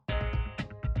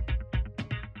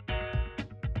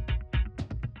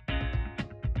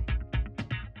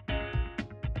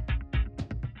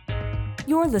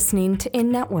You're listening to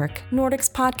In Network, Nordic's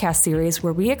podcast series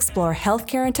where we explore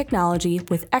healthcare and technology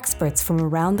with experts from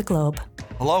around the globe.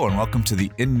 Hello and welcome to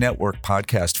the In Network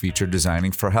podcast feature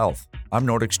Designing for Health. I'm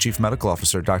Nordic's Chief Medical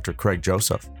Officer, Dr. Craig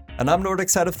Joseph. And I'm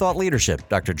Nordic's Head of Thought Leadership,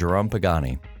 Dr. Jerome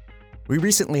Pagani. We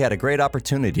recently had a great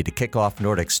opportunity to kick off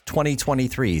Nordic's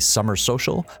 2023 Summer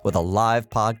Social with a live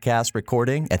podcast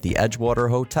recording at the Edgewater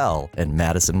Hotel in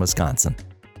Madison, Wisconsin.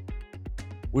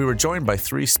 We were joined by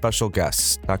three special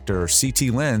guests, Dr.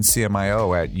 C.T. Lin,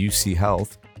 CMIO at UC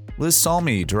Health, Liz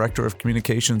Salmi, Director of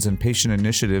Communications and Patient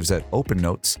Initiatives at Open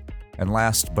Notes, and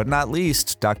last but not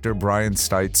least, Dr. Bryan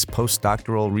Steitz,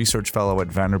 Postdoctoral Research Fellow at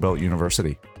Vanderbilt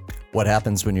University. What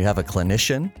happens when you have a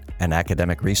clinician, an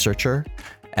academic researcher,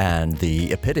 and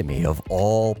the epitome of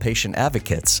all patient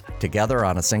advocates together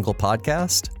on a single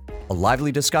podcast? A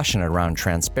lively discussion around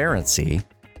transparency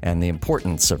and the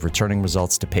importance of returning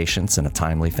results to patients in a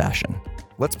timely fashion.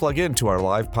 Let's plug into our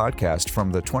live podcast from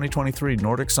the 2023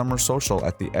 Nordic Summer Social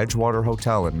at the Edgewater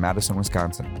Hotel in Madison,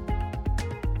 Wisconsin.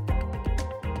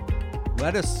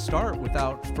 Let us start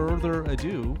without further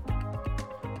ado.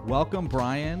 Welcome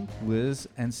Bryan, Liz,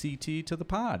 and CT to the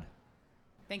pod.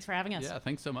 Thanks for having us. Yeah,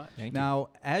 thanks so much. Now,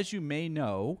 as you may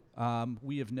know,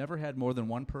 we have never had more than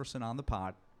one person on the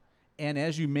pod. And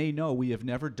as you may know, we have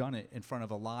never done it in front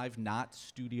of a live, not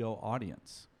studio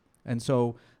audience. And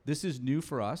so this is new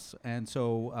for us. And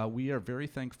so we are very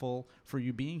thankful for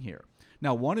you being here.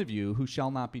 Now, one of you, who shall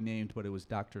not be named, but it was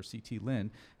Dr. C.T. Lin,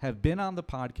 have been on the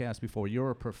podcast before. You're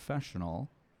a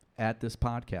professional at this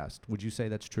podcast. Would you say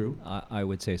that's true? I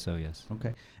would say so, yes.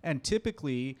 Okay. And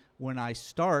typically, when I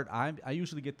start, I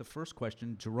usually get the first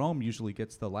question. Jerome usually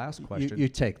gets the last question. You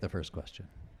take the first question.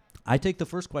 I take the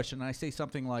first question, and I say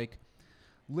something like,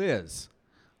 Liz,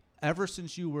 ever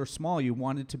since you were small, you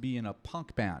wanted to be in a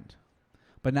punk band.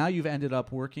 But now you've ended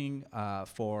up working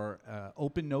for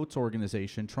Open Notes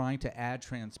organization, trying to add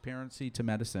transparency to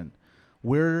medicine.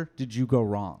 Where did you go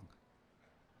wrong?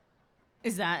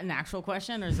 Is that an actual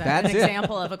question, or is that an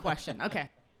example of a question? Okay.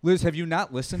 Liz, have you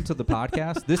not listened to the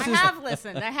podcast? I have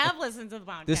listened to the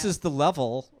podcast. This is the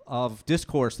level of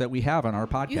discourse that we have on our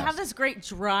podcast. You have this great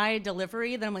dry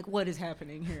delivery that I'm like, what is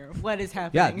happening here? What is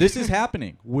happening? Yeah, this is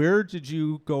happening. Where did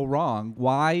you go wrong?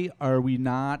 Why are we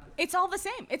not? It's all the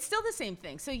same. It's still the same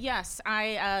thing. So yes,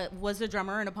 I was a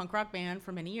drummer in a punk rock band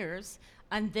for many years.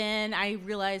 And then I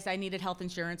realized I needed health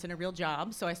insurance and a real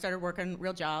job. So I started working a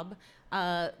real job.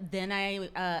 Then I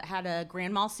had a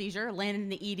grand mal seizure, landed in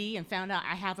the ED, and found out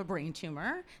I have a brain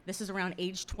tumor. This is around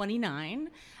age 29.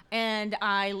 And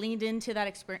I leaned into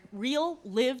that real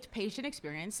lived patient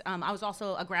experience. I was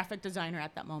also a graphic designer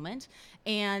at that moment,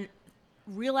 and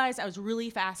realized I was really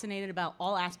fascinated about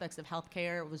all aspects of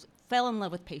healthcare. Fell in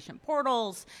love with patient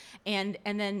portals, and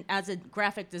then as a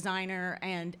graphic designer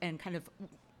and kind of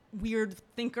weird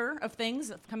thinker of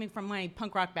things, coming from my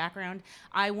punk rock background,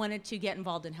 I wanted to get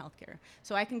involved in healthcare.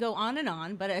 So I can go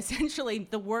on, but essentially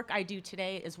the work I do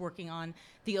today is working on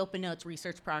the Open Notes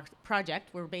research project.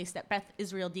 We're based at Beth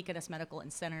Israel Deaconess Medical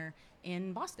Center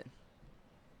in Boston.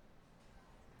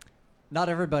 Not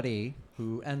everybody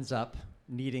who ends up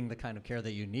needing the kind of care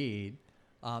that you need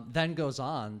then goes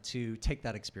on to take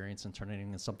that experience and turn it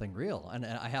into something real. And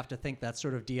I have to think that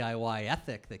sort of DIY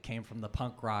ethic that came from the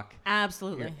punk rock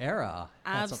era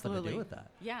had something to do with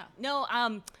that. Yeah. No,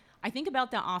 I think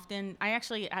about that often. I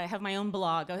have my own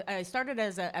blog. I started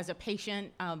as a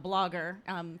patient blogger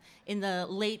in the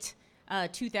late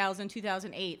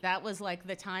 2008. That was like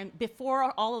the time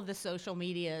before all of the social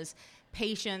medias.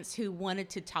 Patients who wanted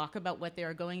to talk about what they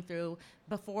were going through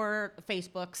before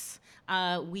Facebooks,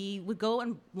 we would go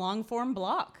and long form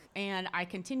blog, and I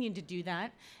continued to do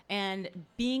that. And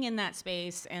being in that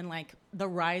space and like the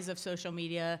rise of social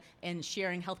media and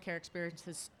sharing healthcare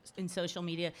experiences in social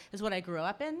media is what I grew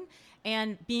up in.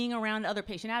 And being around other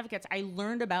patient advocates, I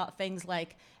learned about things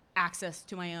like access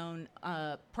to my own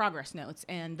progress notes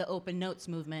and the Open Notes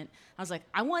movement. I was like,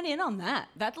 I want in on that.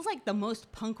 That's like the most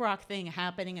punk rock thing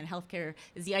happening in healthcare,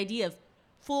 is the idea of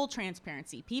full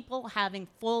transparency, people having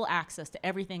full access to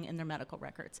everything in their medical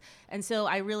records. And so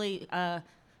I really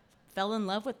fell in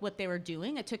love with what they were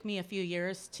doing. It took me a few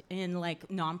years in like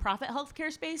nonprofit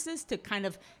healthcare spaces to kind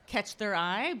of catch their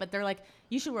eye, but they're like,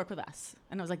 you should work with us.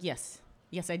 And I was like, yes,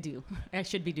 I do. I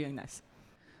should be doing this.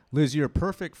 Liz, you're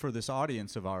perfect for this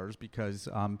audience of ours because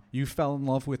you fell in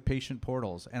love with patient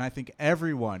portals. And I think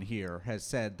everyone here has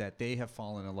said that they have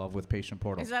fallen in love with patient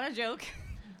portals. Is that a joke?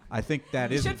 I think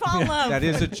that is. You should fall in love. That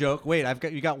is a joke. Wait,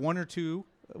 you got one or two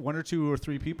or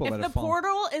three people that have fallen. If the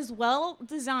portal is well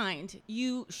designed,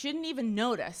 you shouldn't even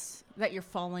notice that you're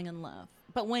falling in love.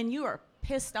 But when you are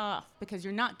pissed off because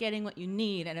you're not getting what you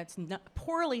need and it's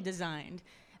poorly designed,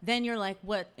 then you're like,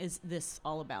 what is this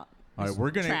all about? All right,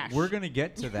 we're gonna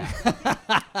get to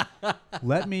that.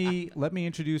 Let me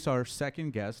introduce our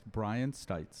second guest, Bryan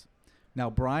Steitz. Now,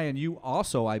 Bryan, you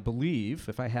also, I believe,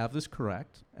 if I have this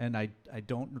correct, and I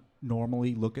don't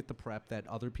normally look at the prep that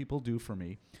other people do for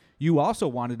me, you also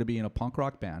wanted to be in a punk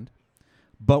rock band,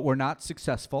 but were not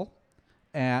successful,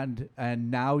 and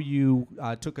now you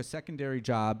took a secondary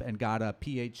job and got a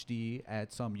PhD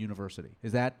at some university.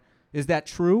 Is that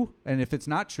true? And if it's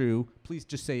not true, please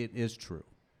just say it is true.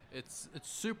 It's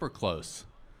super close.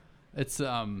 It's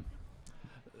so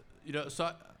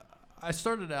I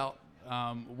started out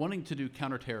wanting to do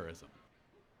counterterrorism.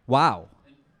 Wow,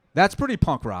 that's pretty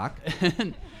punk rock.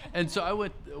 and so I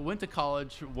went to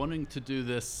college wanting to do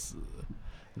this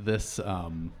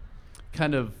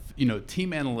kind of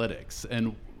team analytics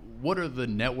and what are the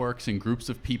networks and groups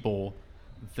of people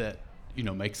that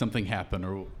make something happen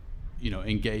or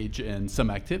engage in some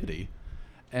activity.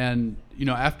 And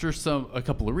after a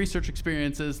couple of research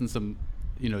experiences and some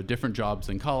different jobs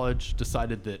in college,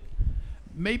 decided that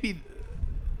maybe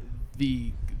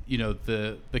the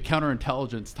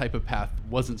counterintelligence type of path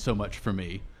wasn't so much for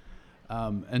me,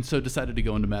 and so decided to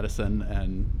go into medicine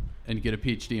and get a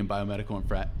PhD in biomedical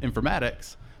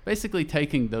informatics, basically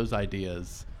taking those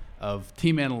ideas of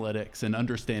team analytics and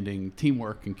understanding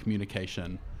teamwork and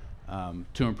communication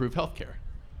to improve healthcare.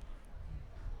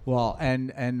 Well,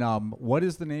 and what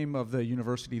is the name of the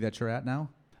university that you're at now?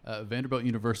 Vanderbilt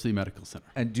University Medical Center.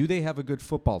 And do they have a good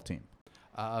football team?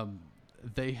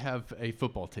 They have a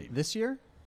football team. This year?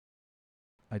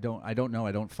 I don't know.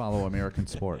 I don't follow American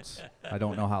sports. I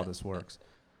don't know how this works.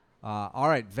 All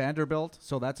right, Vanderbilt.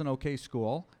 So that's an okay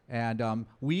school. And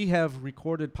we have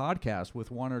recorded podcasts with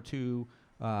one or two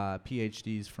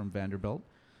PhDs from Vanderbilt.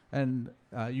 And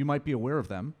you might be aware of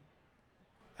them.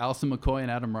 Allison McCoy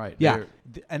and Adam Wright. Yeah,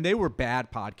 and they were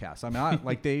bad podcasts. I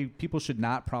mean, people should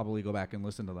not probably go back and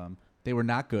listen to them. They were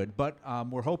not good, but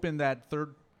we're hoping that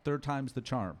third time's the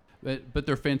charm. But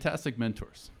they're fantastic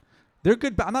mentors. They're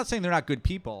good. I'm not saying they're not good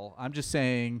people. I'm just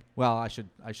saying. Well, I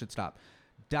should stop.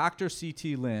 Dr.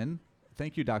 C.T. Lin,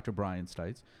 thank you, Dr. Bryan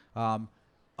Steitz,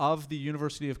 of the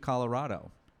University of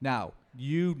Colorado. Now,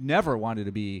 you never wanted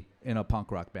to be in a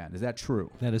punk rock band. Is that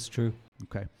true? That is true.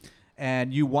 Okay.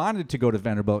 And you wanted to go to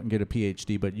Vanderbilt and get a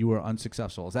PhD, but you were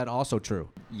unsuccessful. Is that also true?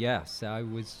 Yes, I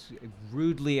was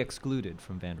rudely excluded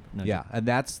from Vanderbilt. No, yeah, and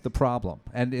that's the problem.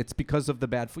 And it's because of the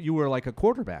bad you were like a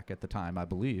quarterback at the time, I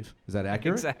believe. Is that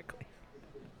accurate? Exactly.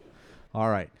 All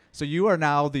right. So you are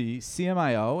now the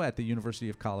CMIO at the University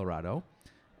of Colorado.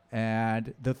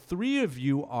 And the three of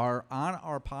you are on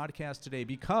our podcast today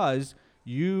because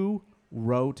you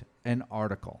wrote an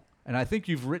article. And I think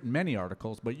you've written many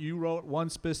articles, but you wrote one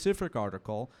specific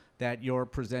article that you're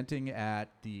presenting at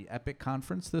the EPIC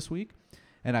conference this week.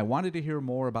 And I wanted to hear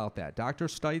more about that. Dr.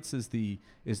 Steitz is the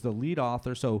lead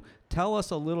author. So tell us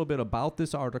a little bit about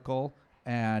this article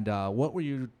and what were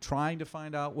you trying to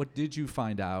find out? What did you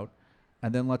find out?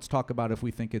 And then let's talk about if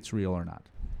we think it's real or not.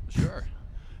 Sure.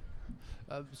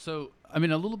 So, a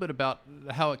little bit about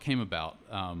how it came about.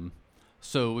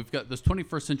 So we've got this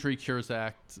 21st Century Cures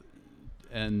Act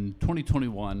in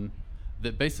 2021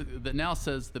 that now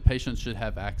says that patients should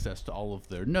have access to all of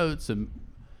their notes and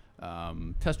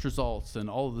test results and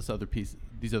all of these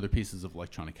other pieces of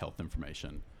electronic health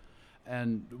information.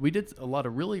 And we did a lot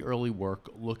of really early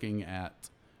work looking at,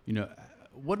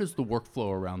 what is the workflow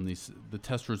around the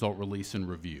test result release and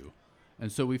review.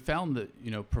 And so we found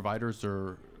that, providers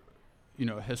are,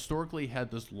 historically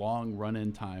had this long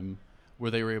run-in time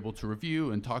where they were able to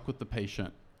review and talk with the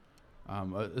patient,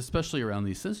 especially around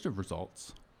these sensitive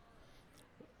results.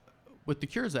 With the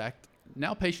Cures Act,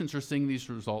 now patients are seeing these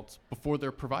results before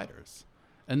their providers.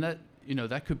 And that,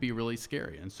 that could be really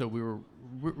scary. And so we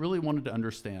really wanted to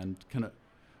understand kind of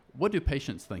what do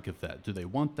patients think of that? Do they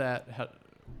want that?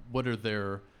 What are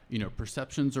their,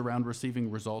 perceptions around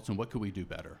receiving results, and what could we do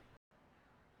better?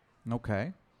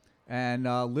 Okay. And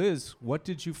Liz, what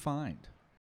did you find?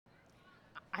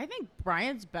 I think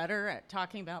Bryan's better at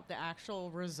talking about the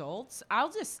actual results. I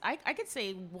could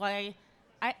say why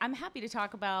I'm happy to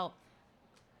talk about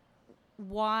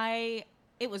why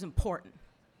it was important,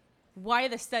 why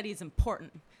the study is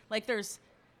important. Like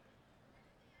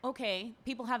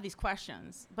people have these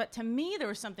questions, but to me there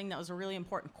was something that was a really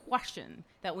important question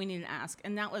that we needed to ask,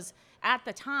 and that was at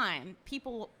the time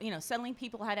people, suddenly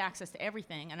people had access to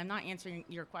everything, and I'm not answering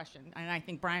your question, and I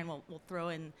think Bryan will throw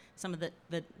in some of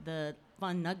the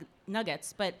fun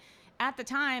nuggets, but at the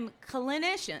time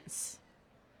clinicians,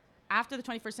 after the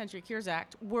 21st Century Cures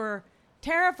Act, were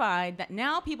terrified that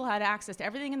now people had access to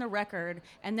everything in the record,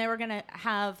 and they were going to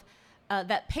have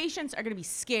that patients are going to be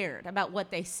scared about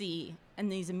what they see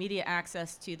and these immediate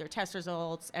access to their test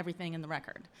results, everything in the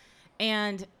record.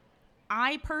 And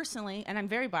I personally, and I'm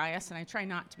very biased, and I try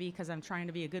not to be because I'm trying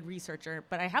to be a good researcher,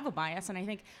 but I have a bias, and I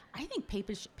think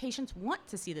patients want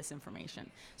to see this information.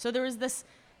 So there was this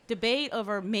debate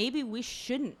over maybe we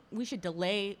should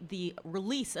delay the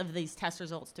release of these test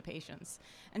results to patients.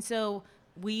 And so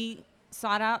we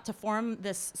sought out to form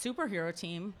this superhero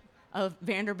team of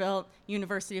Vanderbilt,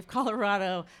 University of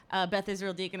Colorado, Beth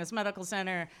Israel Deaconess Medical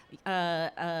Center,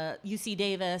 UC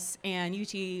Davis, and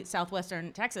UT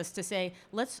Southwestern Texas to say,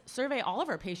 let's survey all of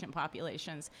our patient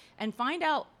populations and find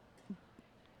out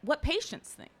what patients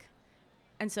think.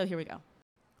 And so here we go.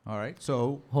 All right.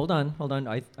 So Hold on.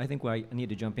 I think I need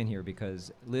to jump in here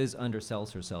because Liz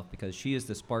undersells herself because she is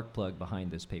the spark plug behind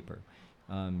this paper.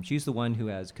 She's the one who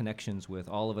has connections with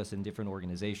all of us in different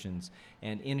organizations,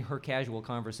 and in her casual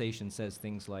conversation says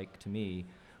things like to me,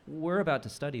 we're about to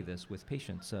study this with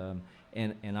patients,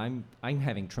 and I'm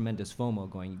having tremendous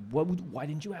FOMO going, why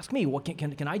didn't you ask me? What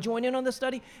can I join in on this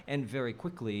study? And very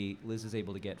quickly, Liz is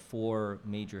able to get 4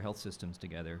 major health systems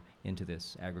together into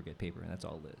this aggregate paper, and that's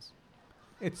all Liz.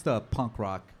 it's the punk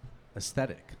rock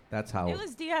aesthetic. That's how It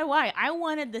was DIY. I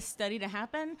wanted this study to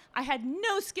happen. I had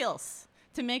no skills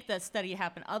to make that study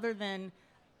happen other than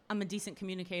I'm a decent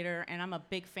communicator and I'm a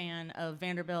big fan of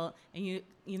Vanderbilt and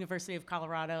University of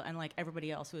Colorado and like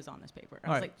everybody else who is on this paper. I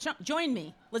was like, join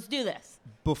me. Let's do this.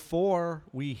 Before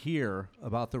we hear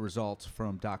about the results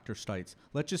from Dr. Steitz,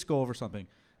 let's just go over something.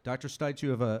 Dr. Steitz,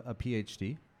 you have a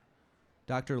PhD.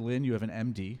 Dr. Lin, you have an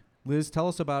MD. Liz, tell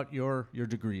us about your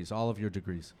degrees, all of your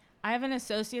degrees. I have an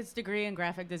associate's degree in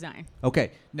graphic design.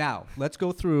 Okay, now let's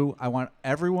go through. I want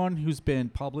everyone who's been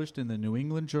published in the New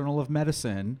England Journal of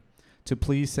Medicine to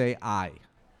please say I.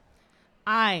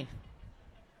 I.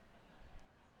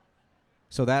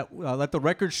 So that let the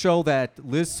record show that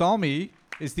Liz Salmi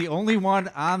is the only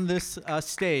one on this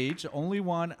stage, only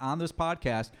one on this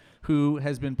podcast who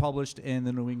has been published in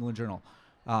the New England Journal.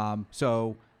 I'm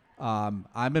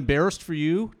embarrassed for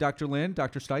you, Dr. Lin,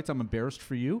 Dr. Steitz. I'm embarrassed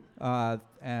for you.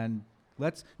 And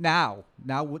let's now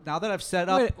that I've set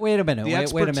up. Wait a minute. the Wait a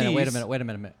expertise-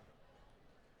 minute.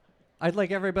 I'd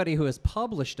like everybody who has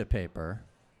published a paper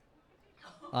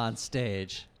on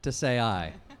stage to say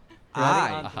aye.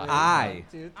 I.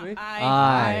 1, 2, 3.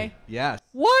 I. Yes.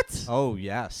 What? Oh,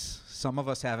 yes. Some of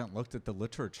us haven't looked at the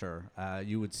literature.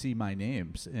 You would see my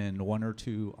names in 1 or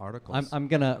 2 articles. I'm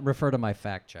going to refer to my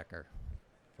fact checker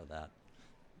for that.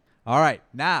 All right.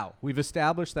 Now, we've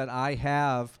established that I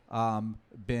have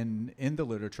been in the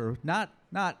literature, not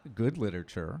good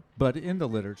literature, but in the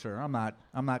literature. I'm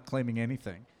not claiming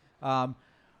anything.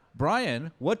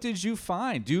 Bryan, what did you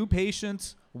find? Do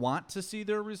patients want to see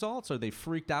their results? Are they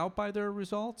freaked out by their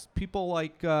results? People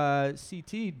like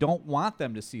CT don't want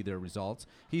them to see their results.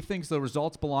 He thinks the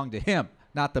results belong to him,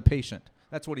 not the patient.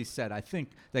 That's what he said. I think.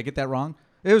 Did I get that wrong?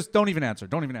 Don't even answer.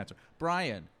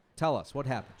 Bryan, tell us what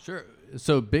happened. Sure.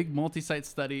 So big multi-site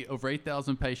study, over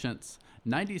 8,000 patients.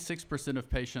 96%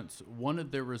 of patients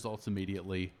wanted their results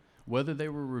immediately, whether they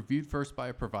were reviewed first by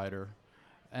a provider.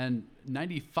 And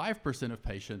 95% of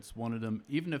patients wanted them,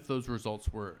 even if those results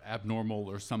were abnormal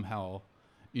or somehow,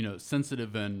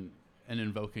 sensitive and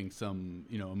invoking some,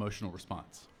 emotional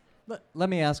response. Let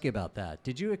me ask you about that.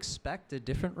 Did you expect a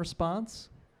different response?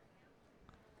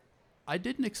 I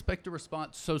didn't expect a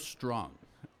response so strong.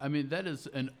 I mean, that is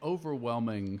an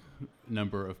overwhelming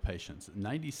number of patients.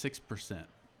 96%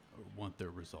 want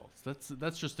their results.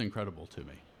 That's just incredible to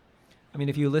me. I mean,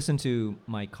 if you listen to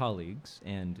my colleagues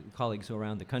and colleagues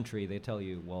around the country, they tell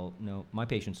you, well, no, my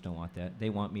patients don't want that. They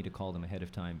want me to call them ahead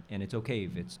of time. And it's okay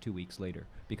if it's 2 weeks later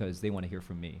because they want to hear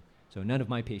from me. So none of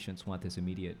my patients want this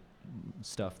immediate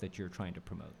stuff that you're trying to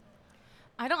promote.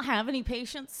 I don't have any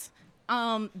patients,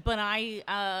 but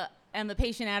I am a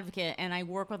patient advocate, and I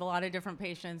work with a lot of different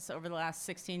patients over the last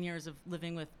 16 years of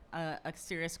living with a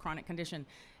serious chronic condition.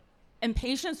 And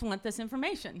patients want this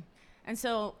information. And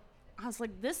so I was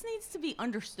like, this needs to be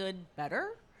understood better.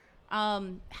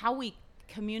 How we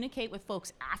communicate with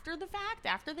folks after the fact,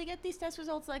 after they get these test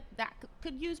results, like that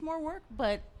could use more work.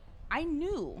 But I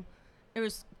knew there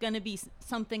was going to be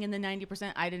something in the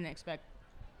 90%. I didn't expect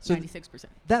 96%.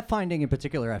 That finding in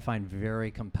particular I find very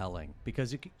compelling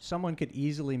because someone could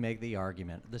easily make the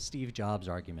argument, the Steve Jobs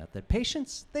argument, that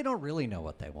patients, they don't really know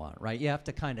what they want, right? You have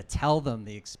to kind of tell them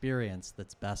the experience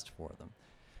that's best for them.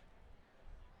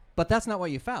 But that's not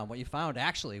what you found. What you found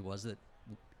actually was that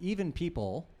even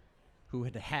people who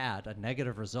had had a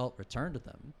negative result returned to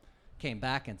them came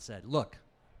back and said, look,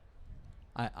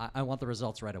 I want the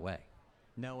results right away.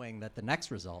 knowing that the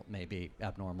next result may be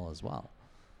abnormal as well.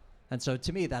 And so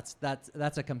to me, that's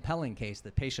a compelling case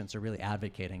that patients are really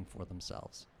advocating for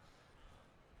themselves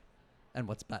and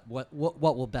what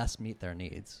will best meet their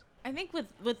needs. I think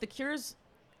with the Cures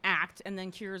Act and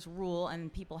then Cures Rule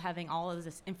and people having all of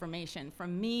this information,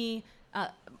 from me,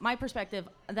 my perspective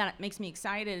that makes me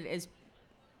excited is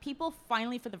people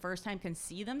finally for the first time can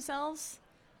see themselves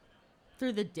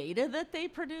through the data that they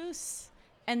produce,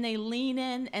 and they lean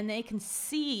in and they can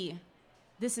see,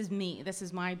 this is me, this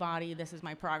is my body, this is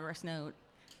my progress note,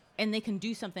 and they can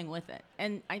do something with it.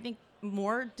 And I think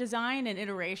more design and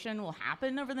iteration will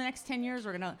happen over the next 10 years.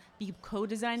 We're going to be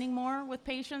co-designing more with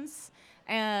patients.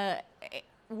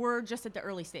 We're just at the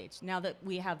early stage now that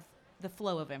we have the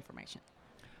flow of information.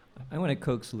 I want to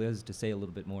coax Liz to say a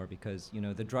little bit more because,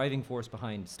 the driving force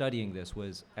behind studying this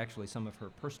was actually some of her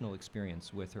personal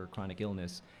experience with her chronic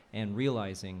illness and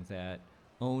realizing that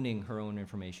owning her own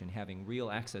information, having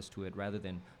real access to it rather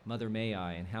than mother may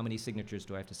I and how many signatures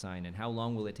do I have to sign and how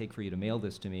long will it take for you to mail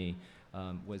this to me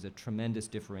was a tremendous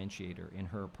differentiator in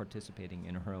her participating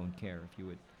in her own care. If you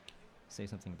would say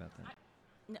something about that.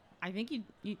 I think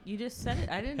you just said it.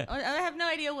 I have no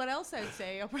idea what else I'd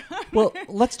say. Well,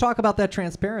 let's talk about that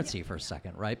transparency for a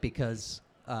second, right? Because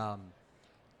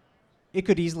it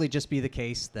could easily just be the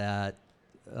case that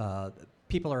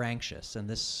people are anxious, and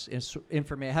this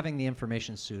having the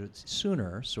information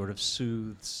sooner sort of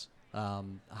soothes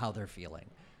how they're feeling.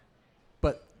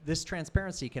 But this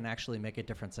transparency can actually make a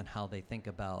difference in how they think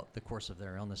about the course of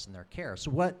their illness and their care.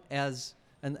 So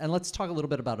and let's talk a little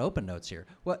bit about open notes here.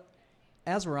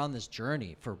 As we're on this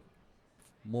journey for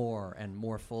more and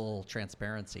more full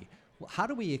transparency, how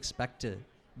do we expect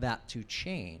that to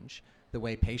change the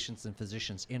way patients and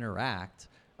physicians interact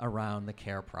around the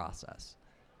care process?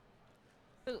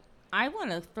 I want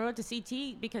to throw it to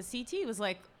CT because CT was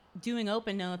like doing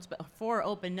open notes, but before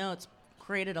open notes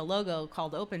created a logo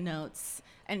called Open Notes,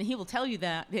 and he will tell you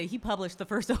that he published the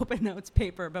first Open Notes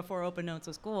paper before Open Notes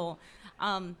was cool.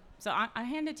 So I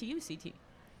hand it to you, CT.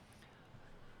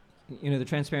 The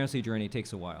transparency journey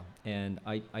takes a while, and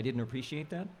I didn't appreciate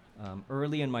that.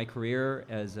 Early in my career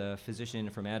as a physician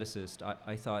informaticist,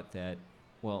 I thought that,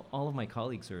 well, all of my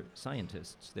colleagues are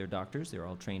scientists. They're doctors. They're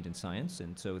all trained in science,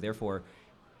 and so therefore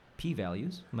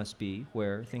p-values must be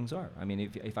where things are. I mean,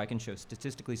 if I can show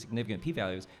statistically significant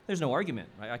p-values, there's no argument,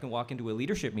 right? I can walk into a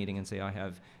leadership meeting and say I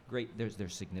have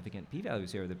there's significant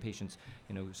p-values here. The patient's,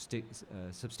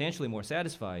 substantially more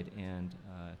satisfied, and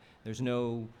there's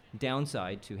no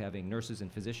downside to having nurses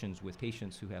and physicians with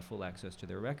patients who have full access to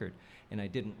their record. And I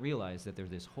didn't realize that there's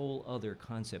this whole other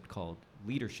concept called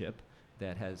leadership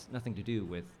that has nothing to do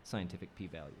with scientific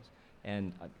p-values.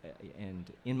 And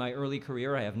in my early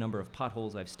career, I have a number of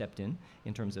potholes I've stepped in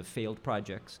terms of failed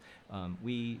projects.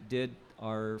 We did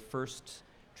our first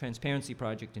transparency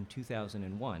project in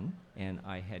 2001, and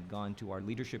I had gone to our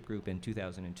leadership group in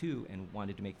 2002 and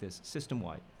wanted to make this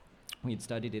system-wide. We had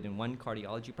studied it in one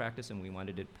cardiology practice, and we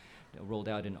wanted it rolled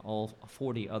out in all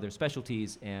 40 other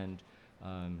specialties. And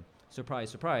surprise,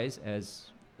 surprise,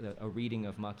 as a reading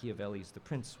of Machiavelli's The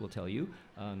Prince will tell you,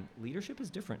 leadership is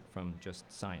different from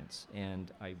just science.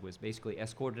 And I was basically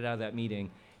escorted out of that meeting.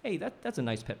 Hey, that's a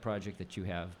nice pet project that you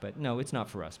have, but no, it's not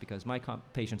for us because my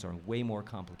patients are way more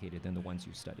complicated than the ones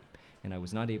you studied. And I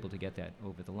was not able to get that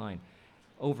over the line.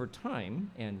 Over time,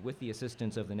 and with the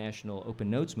assistance of the National Open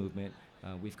Notes movement,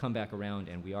 we've come back around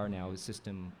and we are now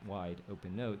system-wide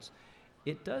open notes.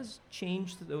 It does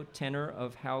change the tenor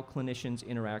of how clinicians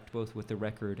interact both with the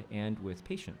record and with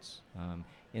patients.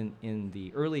 In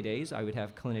the early days, I would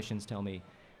have clinicians tell me,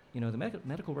 the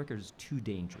medical record is too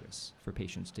dangerous for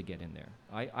patients to get in there.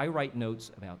 I write notes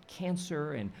about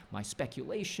cancer and my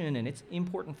speculation, and it's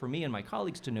important for me and my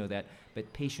colleagues to know that,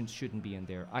 but patients shouldn't be in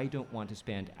there. I don't want to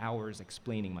spend hours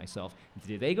explaining myself.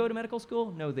 Did they go to medical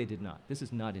school? No, they did not. This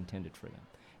is not intended for them.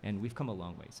 And we've come a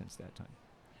long way since that time.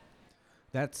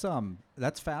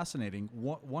 That's fascinating.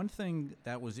 One thing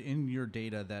that was in your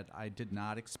data that I did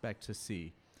not expect to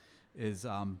see is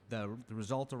the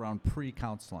result around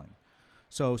pre-counseling.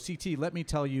 So CT, let me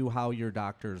tell you how your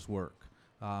doctors work.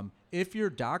 If your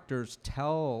doctors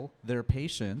tell their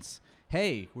patients,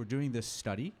 hey, we're doing this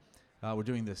study, we're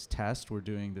doing this test, we're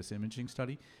doing this imaging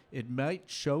study, it might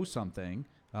show something.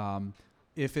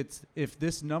 If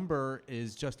this number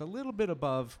is just a little bit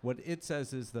above what it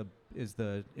says is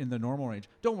in the normal range,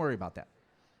 don't worry about that.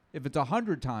 If it's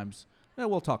 100 times,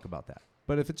 we'll talk about that.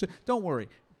 But if it's don't worry.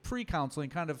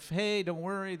 Pre-counseling, kind of, hey, don't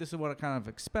worry, this is what I kind of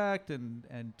expect,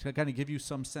 and to kind of give you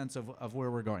some sense of where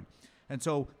we're going. And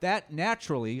so that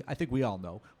naturally, I think we all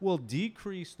know, will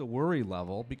decrease the worry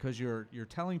level because you're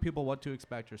telling people what to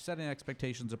expect, you're setting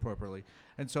expectations appropriately.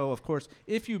 And so, of course,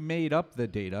 if you made up the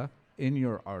data in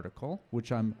your article, which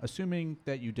I'm assuming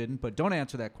that you didn't, but don't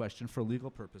answer that question for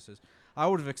legal purposes, I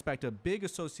would have expected a big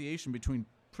association between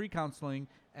pre-counseling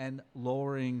and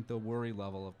lowering the worry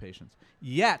level of patients.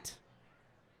 Yet,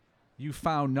 you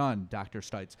found none, Dr.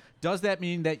 Steitz. Does that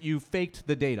mean that you faked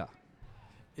the data?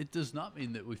 It does not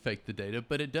mean that we faked the data,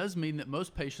 but it does mean that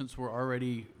most patients were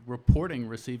already reporting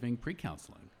receiving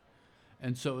pre-counseling.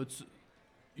 And so it's,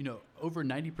 over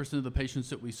 90% of the patients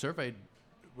that we surveyed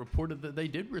reported that they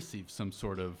did receive some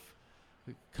sort of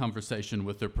conversation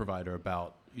with their provider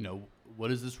about,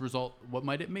 what is this result? What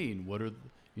might it mean? What are,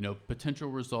 potential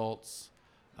results?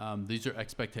 These are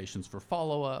expectations for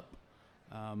follow-up.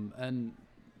 And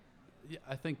yeah,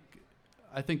 I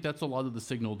think that's a lot of the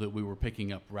signal that we were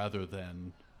picking up rather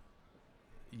than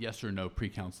yes or no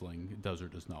pre-counseling does or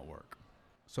does not work.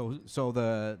 So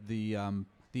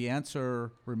the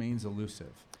answer remains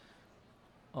elusive.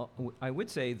 I would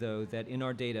say, though, that in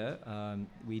our data,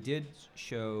 we did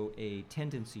show a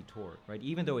tendency toward, right?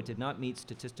 Even though it did not meet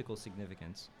statistical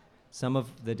significance, some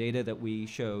of the data that we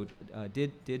showed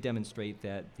did demonstrate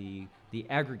that the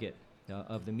aggregate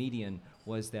of the median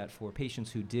was that for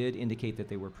patients who did indicate that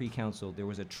they were pre-counseled, there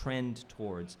was a trend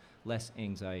towards less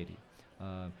anxiety.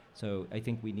 So I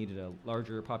think we needed a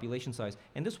larger population size.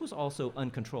 And this was also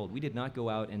uncontrolled. We did not go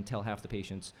out and tell half the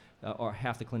patients or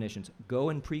half the clinicians, go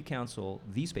and pre-counsel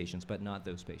these patients, but not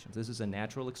those patients. This is a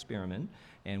natural experiment,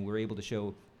 and we're able to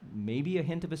show maybe a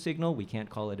hint of a signal. We can't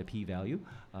call it a p-value,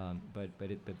 but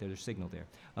there's a signal there.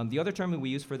 The other term that we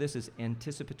use for this is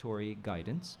anticipatory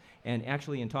guidance. And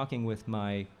actually, in talking with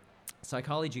my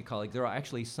psychology colleague, there are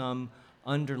actually some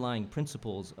underlying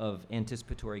principles of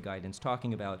anticipatory guidance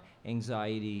talking about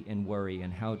anxiety and worry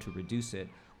and how to reduce it.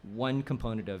 One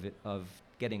component of it, of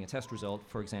getting a test result,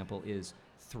 for example, is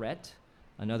threat.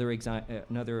 Another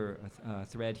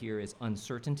thread here is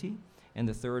uncertainty. And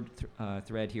the third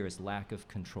thread here is lack of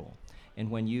control. And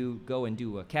when you go and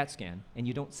do a CAT scan and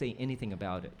you don't say anything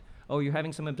about it, oh, you're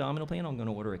having some abdominal pain? I'm going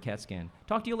to order a CAT scan.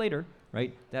 Talk to you later,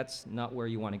 right? That's not where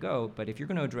you want to go. But if you're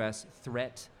going to address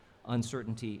threat,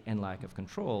 uncertainty, and lack of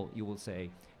control, you will say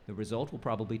the result will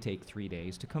probably take 3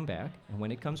 days to come back. And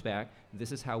when it comes back,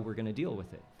 this is how we're going to deal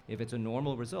with it. If it's a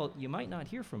normal result, you might not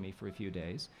hear from me for a few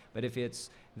days. But if it's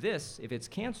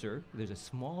cancer, there's a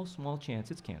small chance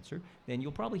it's cancer, then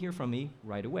you'll probably hear from me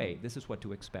right away. This is what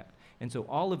to expect. And so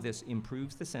all of this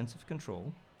improves the sense of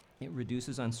control. It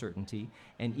reduces uncertainty.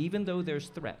 And even though there's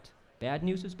threat, bad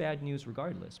news is bad news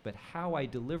regardless, but how I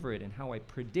deliver it and how I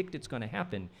predict it's going to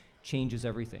happen changes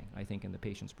everything, I think, in the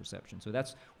patient's perception. So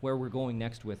that's where we're going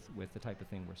next with the type of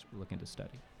thing we're looking to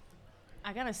study.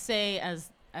 I gotta say,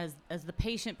 as the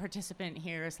patient participant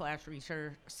here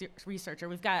 / researcher,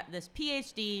 we've got this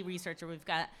PhD researcher, we've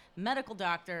got medical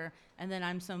doctor, and then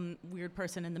I'm some weird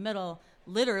person in the middle,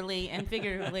 literally and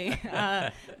figuratively.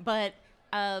 But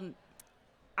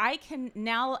I can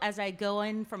now, as I go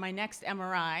in for my next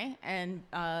MRI and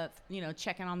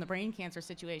checking on the brain cancer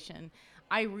situation,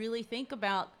 I really think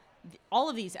about all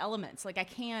of these elements. Like I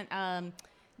can't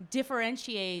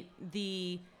differentiate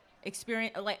the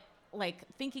experience, like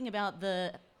thinking about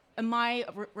my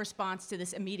response to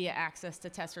this immediate access to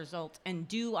test result, and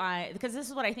because this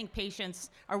is what I think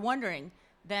patients are wondering,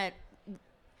 that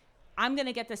I'm going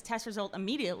to get this test result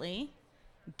immediately.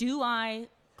 Do I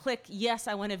click yes,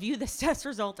 I want to view this test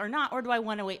result or not, or do I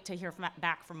want to wait to hear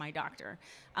back from my doctor?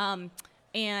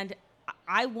 And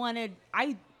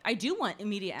I do want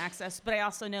immediate access, but I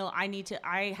also know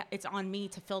it's on me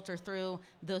to filter through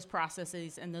those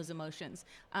processes and those emotions.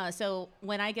 So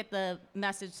when I get the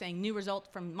message saying new result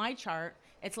from my chart,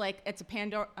 it's like it's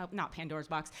a not Pandora's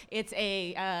box. It's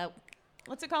a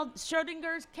what's it called?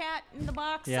 Schrodinger's cat in the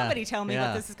box. Yeah. Somebody tell me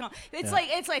what this is called. It's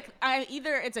like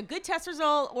either it's a good test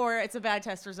result or it's a bad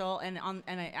test result, and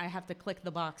I have to click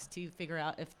the box to figure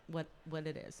out what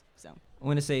it is. So I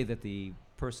want to say that the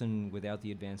person without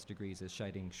the advanced degrees is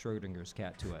citing Schrodinger's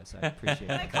cat to us. I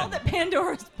appreciate it. I called it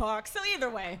Pandora's box. So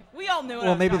either way, we all knew.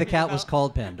 Well, maybe the cat about. was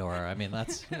called Pandora. I mean,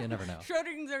 that's you never know.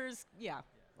 Schrodinger's,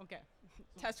 okay.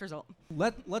 Test result.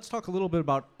 Let's talk a little bit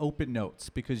about open notes,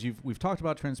 because we've talked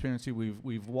about transparency.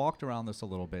 We've walked around this a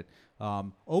little bit.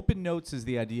 Open notes is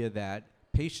the idea that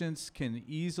patients can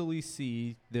easily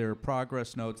see their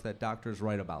progress notes that doctors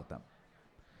write about them.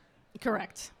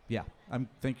 Correct. Yeah.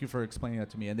 Thank you for explaining that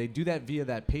to me. And they do that via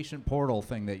that patient portal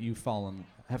thing that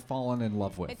have fallen in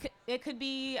love with. It could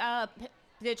be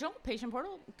digital. Patient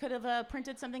portal could have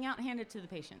printed something out and handed it to the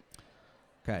patient.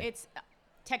 Okay. It's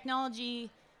technology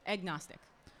agnostic.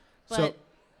 But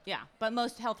but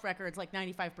most health records, like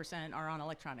 95%, are on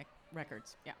electronic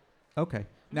records. Yeah. Okay.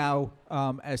 Now,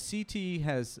 as CT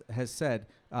has said,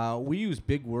 we use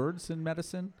big words in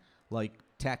medicine, like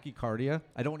tachycardia.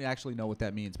 I don't actually know what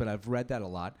that means, but I've read that a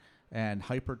lot. And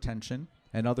hypertension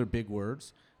and other big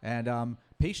words. And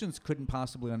patients couldn't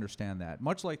possibly understand that,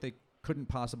 much like they couldn't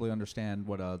possibly understand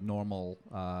what a normal,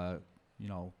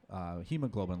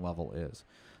 hemoglobin level is.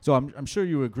 So I'm sure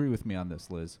you agree with me on this,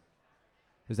 Liz.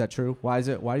 Is that true? Why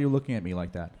are you looking at me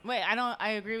like that? Wait, I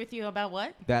agree with you about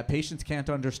what? That patients can't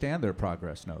understand their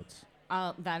progress notes.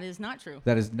 That is not true.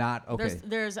 That is not, okay.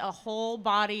 There's a whole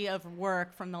body of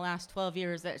work from the last 12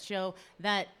 years that show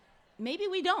that maybe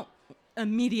we don't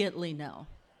immediately know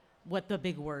what the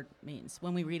big word means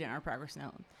when we read it in our progress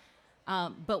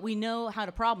note. But we know how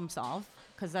to problem solve,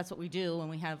 because that's what we do when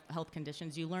we have health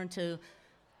conditions. You learn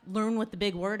what the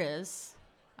big word is.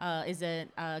 Is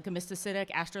it gametocytic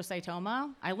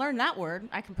astrocytoma? I learned that word.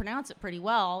 I can pronounce it pretty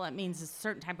well. That means a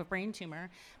certain type of brain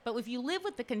tumor. But if you live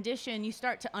with the condition, you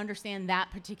start to understand that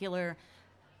particular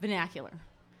vernacular.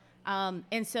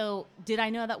 And so did I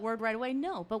know that word right away?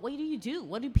 No. But what do you do?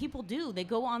 What do people do? They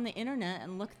go on the internet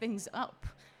and look things up.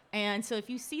 And so if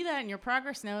you see that in your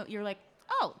progress note, you're like,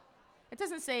 oh, it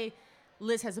doesn't say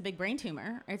Liz has a big brain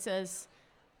tumor. It says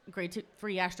grade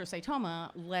 3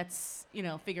 astrocytoma, let's,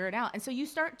 figure it out. And so you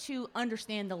start to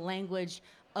understand the language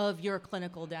of your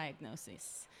clinical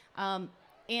diagnosis.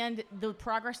 And the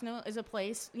progress note is a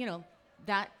place,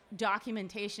 that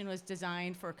documentation was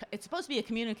designed for, it's supposed to be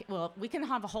we can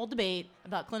have a whole debate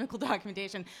about clinical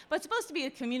documentation, but it's supposed to be a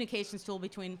communications tool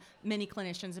between many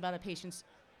clinicians about a patient's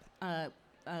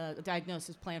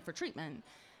diagnosis plan for treatment.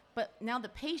 But now the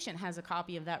patient has a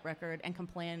copy of that record and can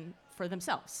plan for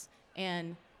themselves.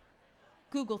 And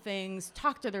Google things,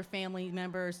 talk to their family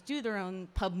members, do their own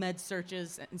PubMed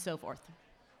searches, and so forth.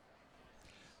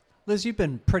 Liz, you've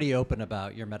been pretty open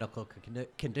about your medical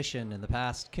condition in the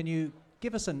past. Can you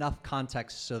give us enough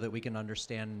context so that we can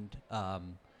understand a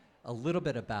little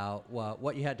bit about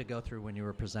what you had to go through when you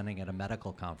were presenting at a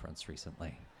medical conference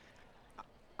recently?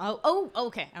 Oh,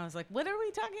 okay. I was like, what are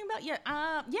we talking about?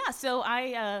 Yeah. So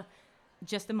I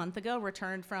just a month ago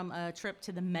returned from a trip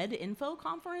to the MedInfo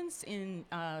conference in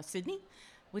Sydney,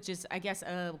 which is, I guess,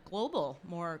 a global,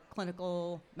 more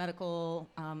clinical, medical,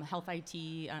 health IT,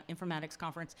 informatics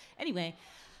conference. Anyway,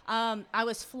 I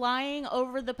was flying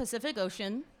over the Pacific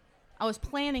Ocean. I was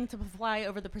planning to fly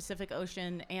over the Pacific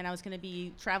Ocean, and I was going to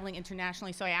be traveling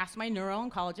internationally. So I asked my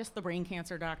neuro-oncologist, the brain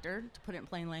cancer doctor, to put it in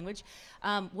plain language,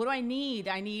 what do I need?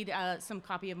 I need some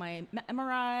copy of my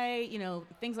MRI,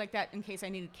 things like that, in case I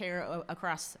needed care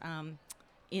across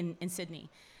in Sydney.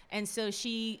 And so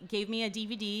she gave me a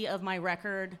DVD of my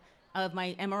record of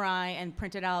my MRI and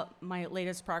printed out my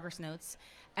latest progress notes.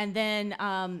 And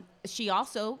then she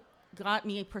also got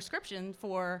me a prescription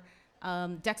for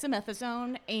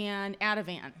dexamethasone and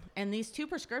Ativan. And these two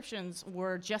prescriptions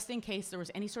were just in case there was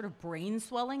any sort of brain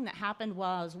swelling that happened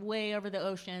while I was way over the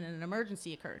ocean and an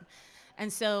emergency occurred.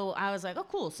 And so I was like, oh,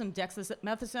 cool, some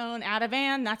dexamethasone,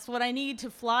 Ativan, that's what I need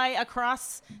to fly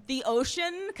across the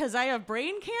ocean because I have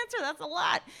brain cancer. That's a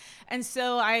lot. And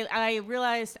so I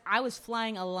realized I was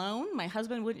flying alone. My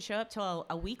husband wouldn't show up till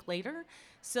a week later.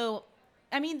 So,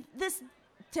 I mean,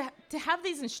 to have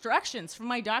these instructions from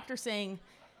my doctor saying,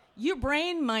 your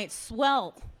brain might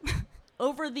swell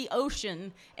over the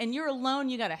ocean and you're alone,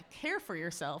 you got to care for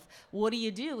yourself. What do you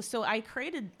do? So I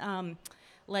created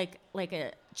like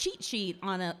a cheat sheet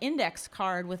on an index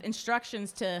card with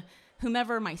instructions to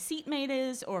whomever my seatmate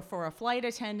is or for a flight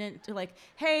attendant to like,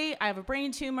 hey, I have a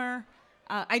brain tumor.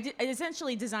 I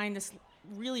essentially designed this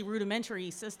really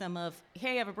rudimentary system of,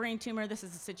 hey, I have a brain tumor, this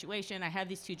is the situation, I have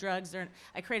these two drugs.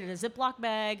 I created a Ziploc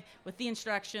bag with the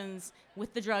instructions,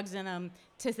 with the drugs in them,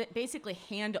 to basically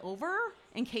hand over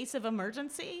in case of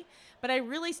emergency. But I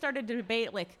really started to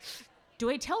debate, like,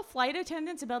 do I tell flight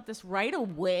attendants about this right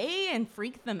away and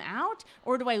freak them out?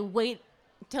 Or do I wait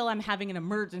till I'm having an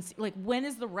emergency? Like, when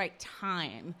is the right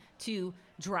time to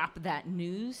drop that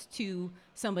news to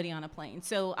somebody on a plane?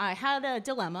 So I had a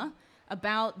dilemma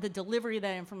about the delivery of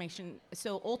that information.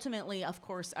 So ultimately, of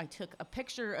course, I took a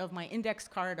picture of my index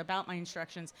card about my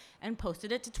instructions and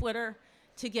posted it to Twitter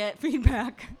to get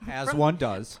feedback. As one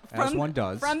does.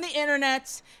 From the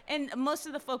internet. And most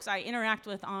of the folks I interact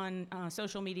with on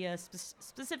social media,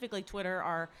 specifically Twitter,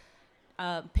 are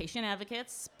patient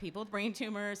advocates, people with brain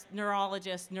tumors,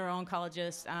 neurologists,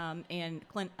 neuro-oncologists,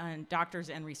 and doctors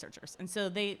and researchers. And so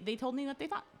they told me what they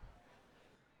thought.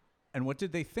 And what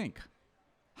did they think?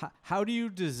 How do you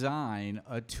design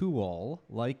a tool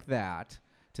like that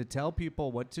to tell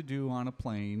people what to do on a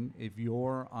plane if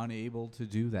you're unable to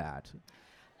do that?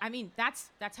 I mean,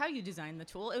 that's how you design the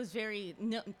tool. It was very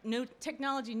no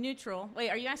technology neutral. Wait,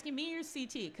 are you asking me or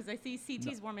CT? Because I see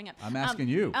CT's warming up. I'm asking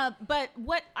you. But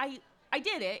what I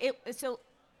did it. So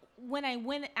when I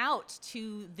went out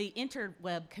to the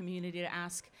interweb community to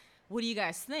ask, what do you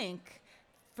guys think?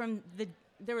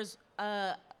 There was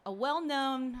a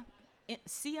well-known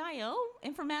CIO,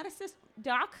 informaticist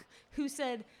doc, who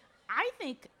said, I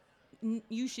think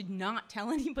you should not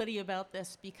tell anybody about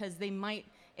this because it might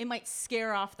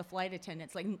scare off the flight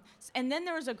attendants. And then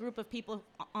there was a group of people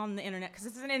on the internet, because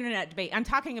this is an internet debate. I'm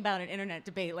talking about an internet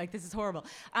debate, like this is horrible.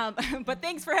 But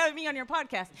thanks for having me on your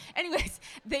podcast. Anyways,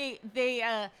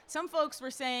 some folks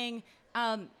were saying,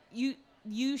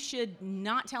 you should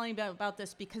not tell anybody about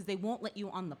this because they won't let you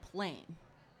on the plane.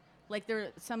 Like there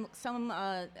are some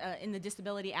in the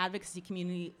disability advocacy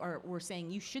community were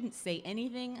saying you shouldn't say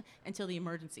anything until the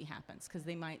emergency happens, because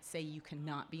they might say you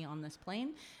cannot be on this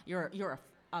plane. You're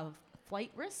a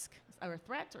flight risk or a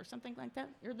threat or something like that.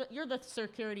 You're the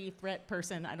security threat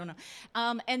person. I don't know.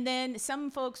 And then some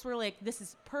folks were like, "This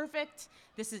is perfect.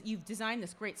 You've designed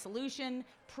this great solution.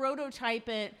 Prototype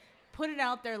it, put it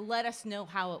out there. Let us know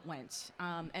how it went."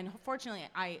 And fortunately,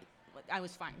 I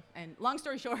was fine. And long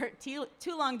story short, too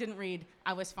long didn't read.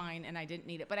 I was fine, and I didn't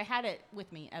need it. But I had it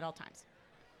with me at all times.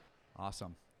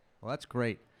 Awesome. Well, that's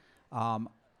great.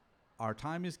 Our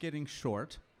time is getting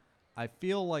short. I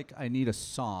feel like I need a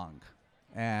song.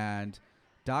 And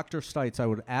Dr. Steitz, I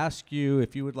would ask you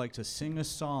if you would like to sing a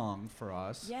song for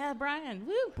us. Yeah, Bryan.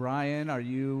 Woo! Bryan, are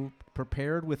you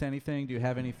prepared with anything? Do you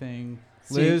have anything?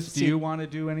 Liz, do you want to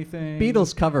do anything?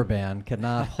 Beatles cover band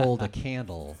cannot hold a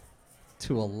candle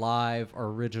to a live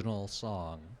original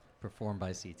song performed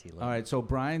by CT Lynn. All right, so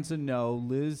Bryan's a no.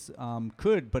 Liz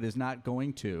could, but is not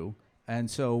going to. And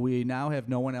so we now have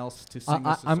no one else to sing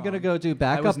us a I'm song. going to go do I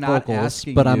backup was not vocals,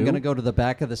 asking but I'm you. going to go to the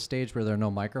back of the sage where there are no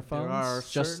microphones. There are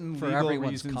just certain for legal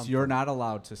everyone's reasons comfort. you're not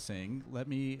allowed to sing. Let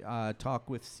me talk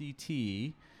with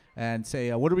CT and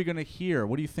say, what are we going to hear?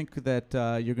 What do you think that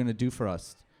you're going to do for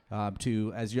us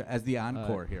as the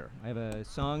encore here? I have a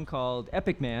song called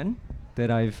Epic Man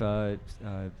that I've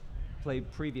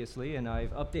played previously, and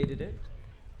I've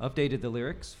updated the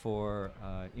lyrics for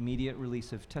immediate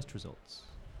release of test results.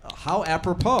 How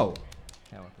apropos.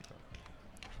 How apropos.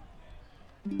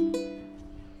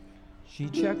 She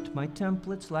checked my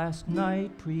templates last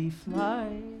night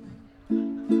pre-flight.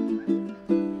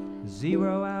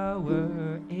 0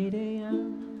 hour, 8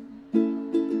 a.m.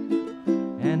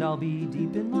 And I'll be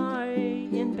deep in my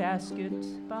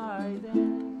in-basket by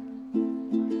then.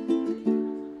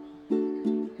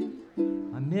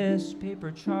 I miss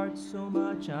paper charts so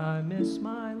much, I miss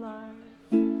my life.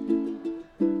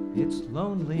 It's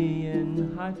lonely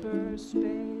in hyperspace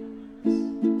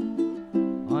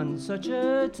on such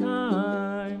a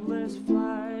timeless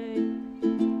flight.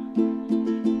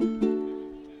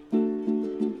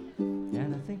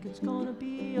 And I think it's gonna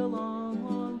be a long,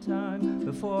 long time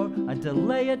before I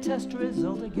delay a test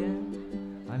result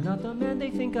again. I'm not the man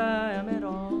they think I am at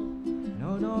all.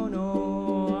 No, no,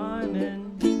 no, I'm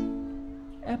an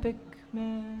epic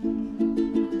man.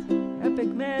 Epic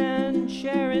man,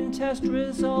 sharing test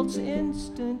results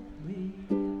instantly.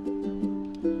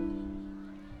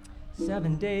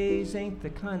 7 days ain't the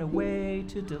kind of way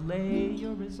to delay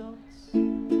your results.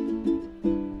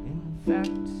 In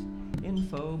fact,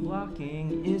 info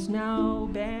blocking is now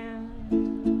banned.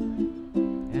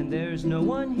 And there's no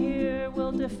one here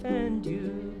will defend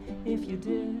you if you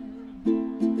did.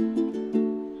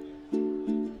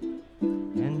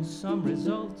 And some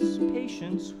results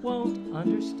patients won't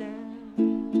understand.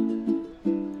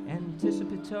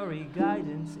 Anticipatory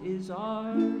guidance is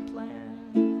our plan.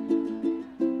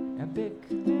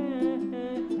 Epic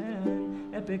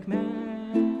man, epic man.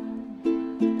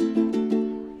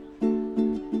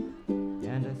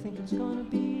 And I think it's gonna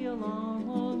be a long,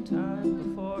 long time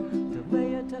before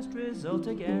delay a test result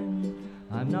again.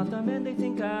 I'm not the man they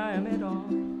think I am at all.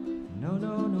 No,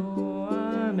 no, no,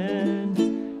 I'm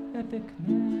an epic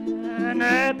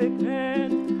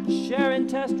man, sharing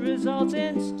test results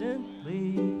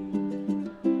instantly.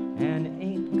 And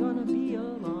ain't gonna be a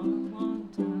long, long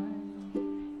time.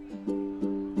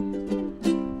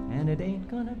 And it ain't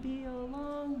gonna be a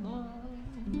long,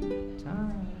 long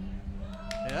time.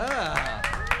 Yeah.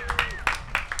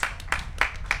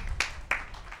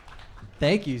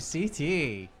 Thank you,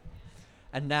 CT.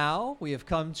 And now we have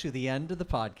come to the end of the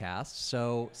podcast.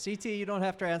 So, CT, you don't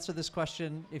have to answer this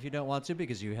question if you don't want to,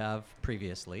 because you have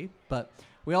previously. But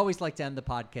we always like to end the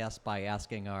podcast by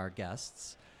asking our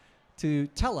guests to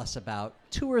tell us about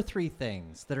 2 or 3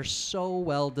 things that are so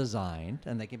well designed,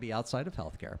 and they can be outside of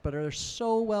healthcare, but are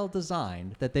so well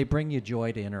designed that they bring you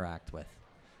joy to interact with.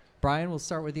 Bryan, we'll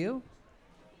start with you.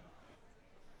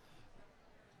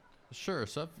 Sure.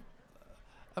 So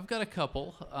I've got a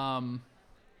couple.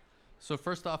 So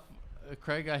first off,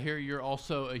 Craig, I hear you're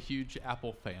also a huge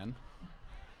Apple fan.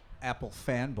 Apple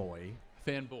fanboy.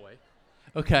 Fanboy.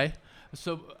 Okay.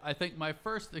 So I think my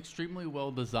first extremely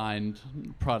well-designed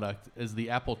product is the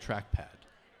Apple trackpad.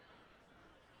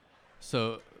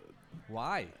 So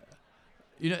Why?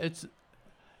 it's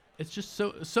just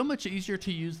so much easier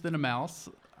to use than a mouse.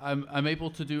 I'm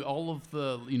able to do all of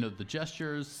the the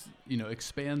gestures,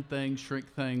 expand things, shrink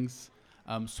things,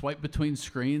 swipe between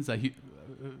screens.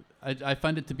 I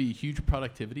find it to be a huge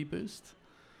productivity boost,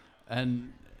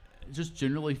 and just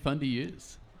generally fun to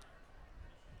use.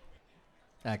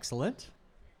 Excellent.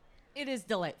 It is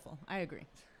delightful. I agree.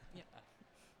 Yeah.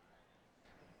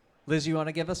 Liz, you want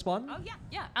to give us one? Oh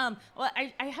yeah. Well,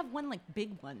 I have one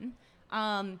big one.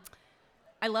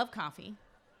 I love coffee.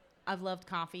 I've loved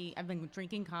coffee. I've been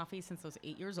drinking coffee since I was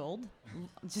 8 years old.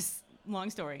 Just long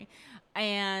story.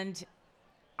 And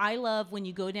I love when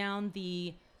you go down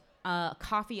the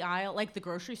coffee aisle, like the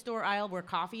grocery store aisle where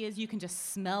coffee is, you can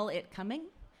just smell it coming.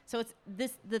 So it's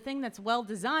the thing that's well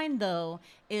designed though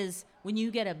is when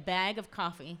you get a bag of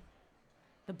coffee,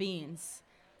 the beans,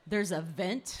 there's a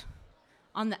vent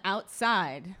on the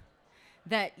outside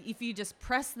that if you just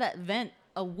press that vent,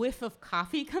 a whiff of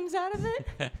coffee comes out of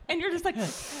it, and you're just like,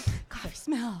 coffee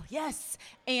smell, yes.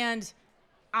 And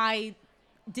I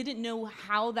didn't know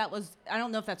how that was. I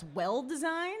don't know if that's well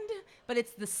designed, but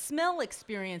it's the smell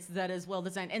experience that is well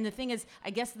designed. And the thing is, I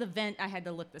guess the vent, I had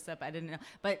to look this up, I didn't know.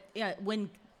 But when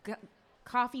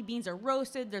coffee beans are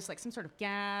roasted, there's some sort of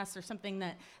gas or something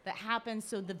that happens.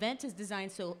 So the vent is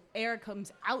designed so air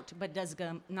comes out, but does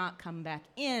not come back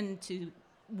in to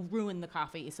ruin the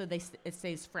coffee, so it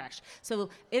stays fresh. So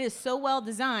it is so well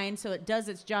designed, so it does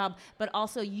its job, but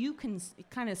also you can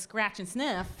kind of scratch and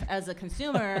sniff as a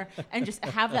consumer and just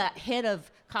have that hit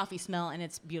of coffee smell, and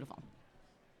it's beautiful.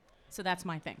 So that's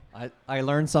my thing. I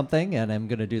learned something, and I'm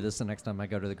going to do this the next time I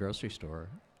go to the grocery store.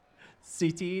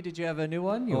 CT, did you have a new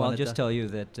one? I'll just tell you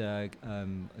that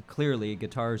clearly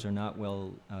guitars are not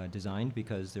well designed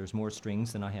because there's more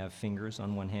strings than I have fingers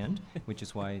on one hand, which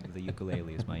is why the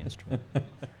ukulele is my instrument.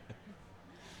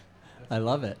 I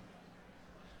love it.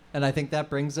 And I think that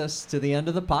brings us to the end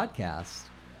of the podcast.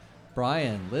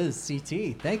 Bryan, Liz,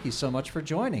 CT, thank you so much for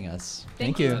joining us.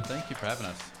 Thank you. Thank you for having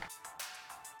us.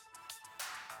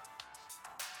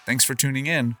 Thanks for tuning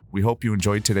in. We hope you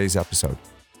enjoyed today's episode.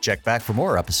 Check back for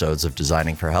more episodes of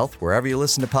Designing for Health wherever you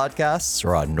listen to podcasts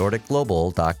or on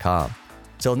NordicGlobal.com.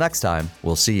 Till next time,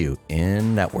 we'll see you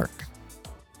in network.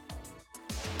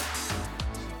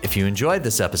 If you enjoyed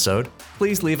this episode,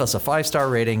 please leave us a 5-star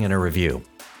rating and a review.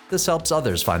 This helps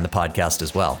others find the podcast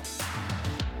as well.